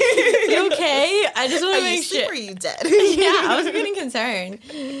 You okay? I just want Are to you make asleep sure. or are you dead? Yeah, I was getting concerned.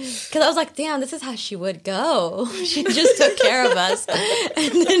 Because I was like, damn, this is how she would go. She just took care of us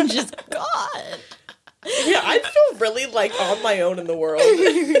and then just gone. Yeah, I feel really like on my own in the world.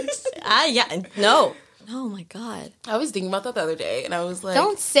 No. Oh my God. I was thinking about that the other day, and I was like,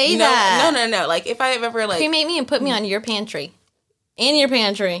 Don't say no, that. No. Like, if I ever, like, Cremate me and put me on your pantry. In your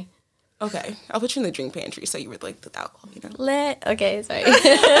pantry. okay, I'll put you in the drink pantry so you would like the alcohol, you know? Okay, sorry.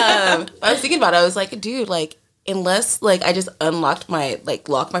 I was thinking about it. I was like, dude, like, unless, like, I just locked my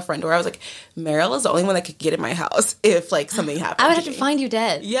front door, I was like, Mariel is the only one that could get in my house if, like, something happened. I would have to me. find you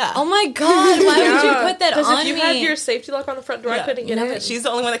dead. Yeah. Oh my God. Why would you put that Because on if you me? had your safety lock on the front door, I Yeah. couldn't get No, in. but She's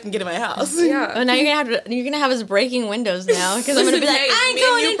the only one that can get in my house. Yeah. Oh, now you're gonna have us breaking windows now because I'm gonna be like, hey, I ain't me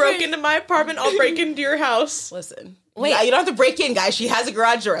going and you in broke for- into my apartment. I'll break into your house. Listen. Wait. Yeah, you don't have to break in, guys. She has a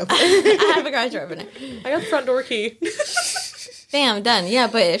garage door open. I have a garage door opener. I got the front door key. Bam, done. Yeah,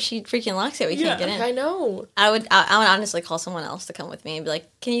 but if she freaking locks it, we can't get in. I know. I would honestly call someone else to come with me and be like,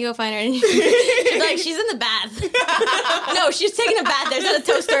 "Can you go find her?" And she'd be like, "She's in the bath." No, she's taking a bath. There's not a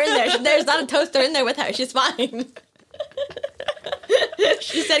toaster in there. There's not a toaster in there with her. She's fine.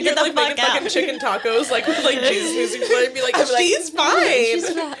 She said, "Get You're the like fuck making out." fucking chicken tacos, like with like Jesus music playing, and be like, I'd be like, she's fine.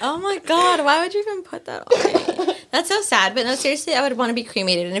 She's like, oh my God, why would you even put that on me? That's so sad. But no, seriously, I would want to be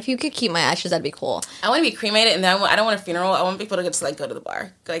cremated. And if you could keep my ashes, that'd be cool. I want to be cremated, and then I don't want a funeral. I want people to just, like, go to the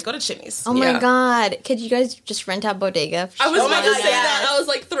bar. Like, go to Chimney's. Oh my Yeah. God. Could you guys just rent out Bodega? I was Oh my about to God, say yes. that. I was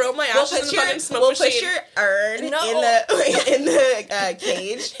like, throw my ashes in the fucking smoke machine. put your urn No. in the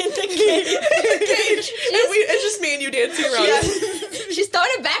cage. in the cage. It's just me and you dancing around. She's throwing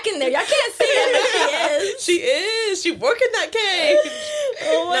it back in there. Y'all can't see it, but she is. She is. She working that cage.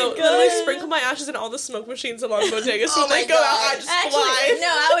 Oh my No, God. literally sprinkle my ashes in all the smoke machines along Bodega. So Oh my they go out, I God. just Actually, fly. no,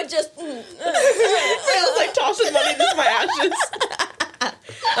 I would just. I was like tossing money into my ashes.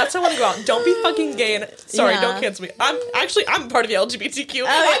 That's how I want to go out. Don't be fucking gay. And sorry, Yeah. don't cancel me. I'm part of the LGBTQ.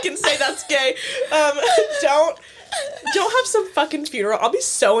 I can say that's gay. Don't have some fucking funeral. I'll be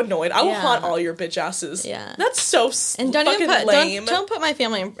so annoyed. I will Yeah. haunt all your bitch asses. Yeah. That's so And don't fucking even put lame. don't put my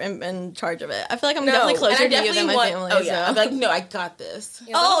family in charge of it. I feel like I'm No, definitely and closer And I to you definitely than my want. family. Oh yeah, so. I'm like, no, I got this.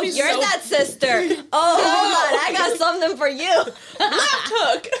 Oh, That'd be you're so- that sister. Oh, hold on, I got something for you.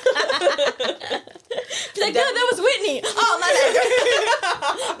 Took. She's like, no, that was Whitney. Oh,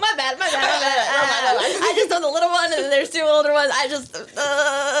 my bad. my bad. I just know the little one, and then there's 2 older ones. I just,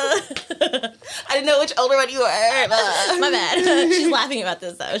 I didn't know which older one you were. my bad. She's laughing about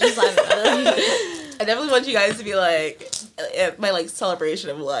this though. She's laughing about it. I definitely want you guys to be like at my like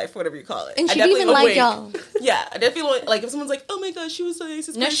celebration of life, whatever you call it. And I she'd definitely even want- like wait. y'all. Yeah, I definitely want, like, if someone's like, oh my gosh, she was so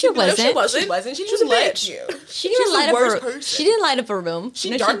racist. No, but she she'd be like, wasn't. She wasn't. She was a didn't like bitch. you. She She didn't was light the up worst her. person. She didn't light up her room. She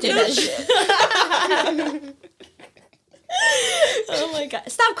No, dark did that that shit. Oh my god!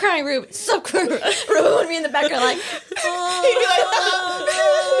 Stop crying, Ruben. Stop crying. Ruben would be in the background like,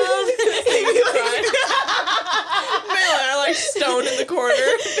 Mela, like stoned in the corner.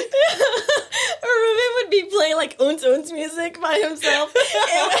 Ruben would be playing like Unz Unz music by himself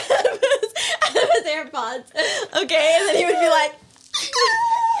out of his AirPods. Okay, and then he would be like,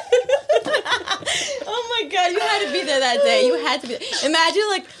 oh my god, you had to be there that day. You had to be there. Imagine,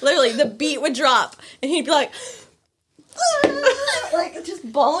 like, literally, the beat would drop, and he'd be like, like,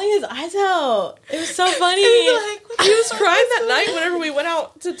 just bawling his eyes out. It was so funny. He was crying that night whenever we went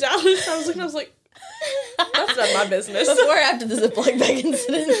out to Dallas. I was like, that's not my business. Before or after the Ziploc bag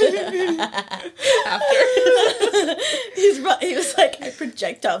incident? After. He was like, I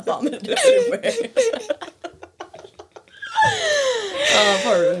projectile vomited everywhere. Oh,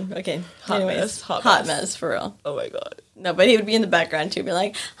 poor Ruben. Okay. Hot Anyways, mess. Hot mess, for real. Oh my god. No, but he would be in the background too, be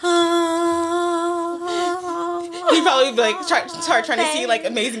like, He'd probably be like, start trying to see like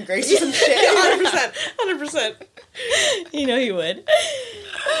Amazing Grace or some shit. 100%. You know he would.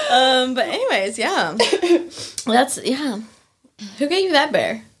 But anyways, yeah. Yeah. Who gave you that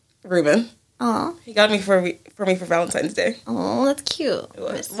bear? Ruben. Aw. He got me for Valentine's Day. Oh, that's cute. It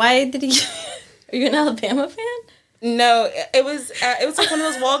was. Why did he... Are you an Alabama fan? No, it was like one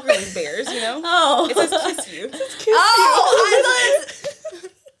of those Walgreens bears, you know? Oh. It says kiss you. It says kiss Oh,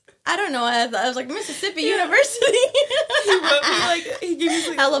 I don't know. I was like, Mississippi University. you. He gave me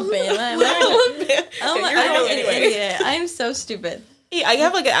like, Alabama. Alabama. Oh my You're wrong God, anyway. I am so stupid. I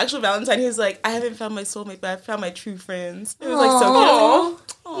have like an actual Valentine who's like, I haven't found my soulmate, but I found my true friends. It was like so Aw. cute.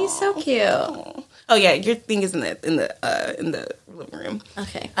 He's so cute. Oh yeah, your thing is in the living room.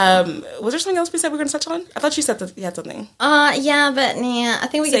 Okay. Was there something else we said we were gonna touch on? I thought you said that you had something. Yeah, but yeah, I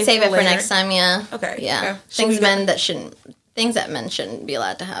think we could save it for later. next time. Yeah. Okay. Yeah. Okay. Should we Things that men shouldn't be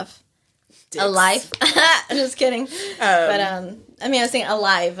allowed to have. Dicks. A life. Just kidding. But I mean, I was saying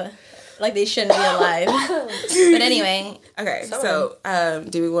alive, like they shouldn't be alive. But anyway. Okay. So,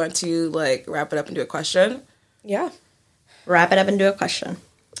 do we want to like wrap it up and do a question? Yeah. Wrap it up and do a question.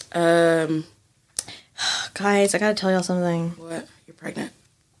 Guys, I gotta tell y'all something. What? You're pregnant?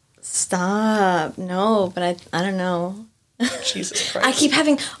 Stop. No, but I don't know. Jesus Christ. I keep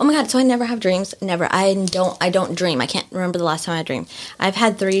having, oh my God, so I never have dreams. Never. I don't dream. I can't remember the last time I dreamed. I've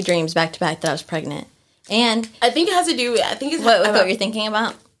had 3 dreams back to back that I was pregnant. And I think it has to do. I think it's what you're thinking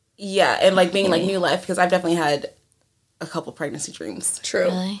about. Yeah, and like being like new life because I've definitely had a couple pregnancy dreams. True.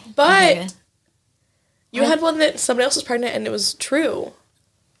 Really? But Okay. you had one that somebody else was pregnant and it was true.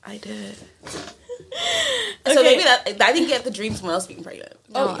 I did. So Okay. maybe I think you have the dream someone else being pregnant.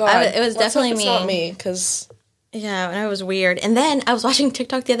 No, it was Let's definitely hope it's me. not me because Yeah, and it was weird. And then I was watching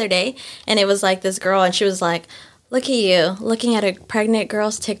TikTok the other day, and it was like this girl, and she was like, "Look at you, looking at a pregnant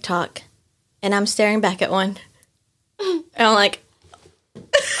girl's TikTok," and I'm staring back at one, and I'm like,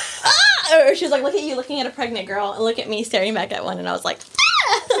 ah! Or she was like, "Look at you, looking at a pregnant girl, and look at me staring back at one," and I was like,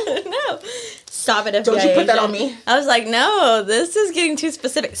 ah! No, stop it! don't you put that on me. I was like, no, this is getting too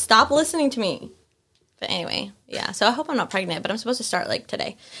specific. Stop listening to me. But anyway, yeah. So I hope I'm not pregnant, but I'm supposed to start like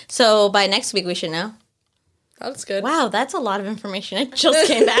today. So by next week we should know. That's good. Wow, that's a lot of information. I just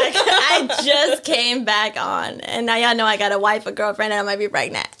came back. I just came back on. And now y'all know I got a wife, a girlfriend, and I might be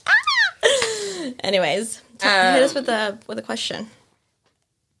pregnant. Ah! Anyways, hit us with a question.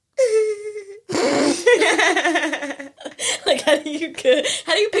 Like, how do you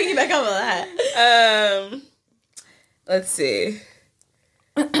piggyback off of that? Let's see.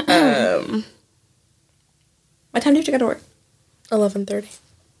 What time do you have to go to work? 11:30.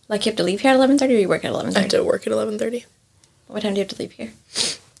 Like, you have to leave here at 11:30 or you work at 11:30? I have to work at 11:30. What time do you have to leave here?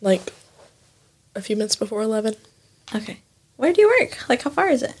 Like a few minutes before 11. Okay. Where do you work? Like, how far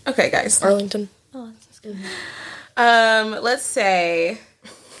is it? Okay, guys. Arlington. Oh, that's good. Let's say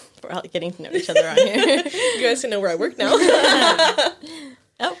We're all getting to know each other on here. you guys can know where I work now.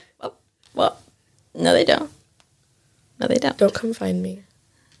 Oh, well, no, they don't. No, they don't. Don't come find me.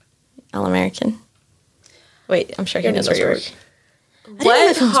 All American. Wait, I'm sure he knows where you work.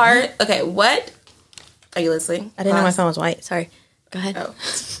 What hard? Okay, what? Are you listening? I didn't know my phone was white. Sorry. Go ahead. Oh.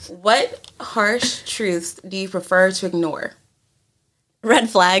 What harsh truths do you prefer to ignore? Red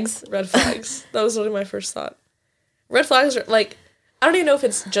flags. Red flags. That was literally my first thought. Red flags are like, I don't even know if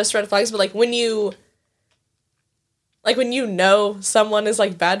it's just red flags, but like when you know someone is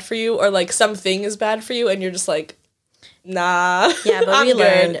like bad for you or like something is bad for you and you're just like, nah. Yeah, but I'm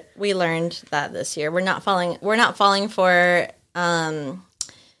we learned that this year. We're not falling for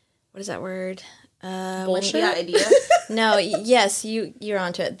what is that word? bullshit. The idea. No, yes, you're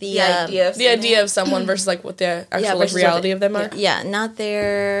onto it. The idea of The idea of someone versus like what the actual like versus reality what of them are. Yeah, not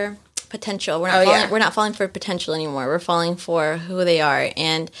their potential. We're not falling for potential anymore. We're falling for who they are.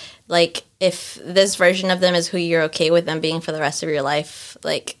 And like, if this version of them is who you're okay with them being for the rest of your life,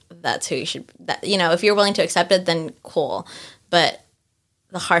 like, that's who you should, if you're willing to accept it, then cool. But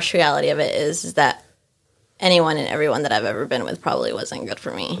the harsh reality of it is that anyone and everyone that I've ever been with probably wasn't good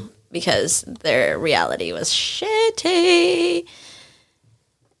for me because their reality was shitty.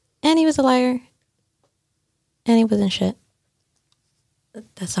 And he was a liar. And he wasn't shit.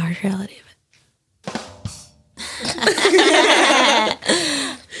 That's the harsh reality of it.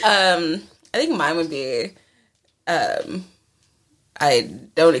 I think mine would be, I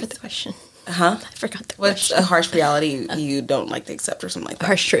don't... What's the question? Huh? I forgot the What's question. a harsh reality you don't like to accept or something like that?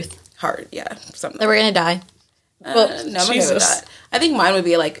 Harsh truth. Hard, yeah. Something That we're going to die. well, no, I'm okay with Jesus. that. I think mine would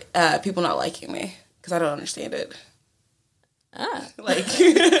be like people not liking me because I don't understand it. Like,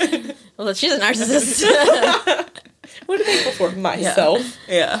 Well, she's a narcissist. What am I thankful for? Myself.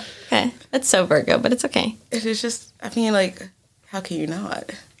 yeah. Okay. That's so Virgo, but it's okay. It is just, I mean, like, how can you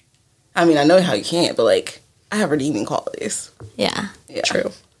not? I mean, I know how you can't, but like, I have redeeming qualities. Yeah. Yeah.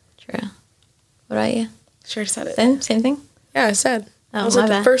 True. True. What about you? Sure said it. Same thing? Yeah, I said. Oh, I was my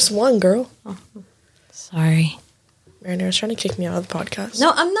like bad. the first one, girl. Sorry. Marina's trying to kick me out of the podcast.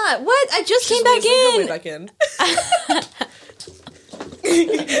 No, I'm not. What? I just came back in.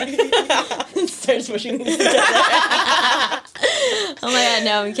 Start smushing these together. Oh my god,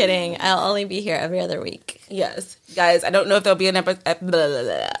 no, I'm kidding. I'll only be here every other week. Yes. Guys, I don't know if there'll be an episode. I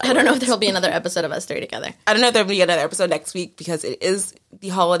don't know if there'll be another episode of us three together. I don't know if there'll be another episode next week because it is the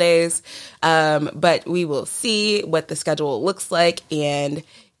holidays. But we will see what the schedule looks like and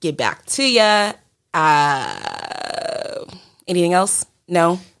get back to ya. Anything else?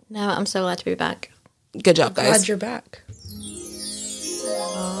 No? No, I'm so glad to be back. Good job, guys. Glad you're back.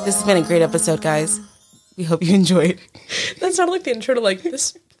 This has been a great episode, guys. We hope you enjoyed. That sounded like the intro to like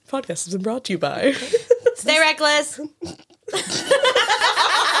this podcast has been brought to you by. Stay reckless.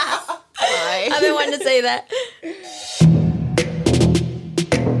 I've been wanting to say that.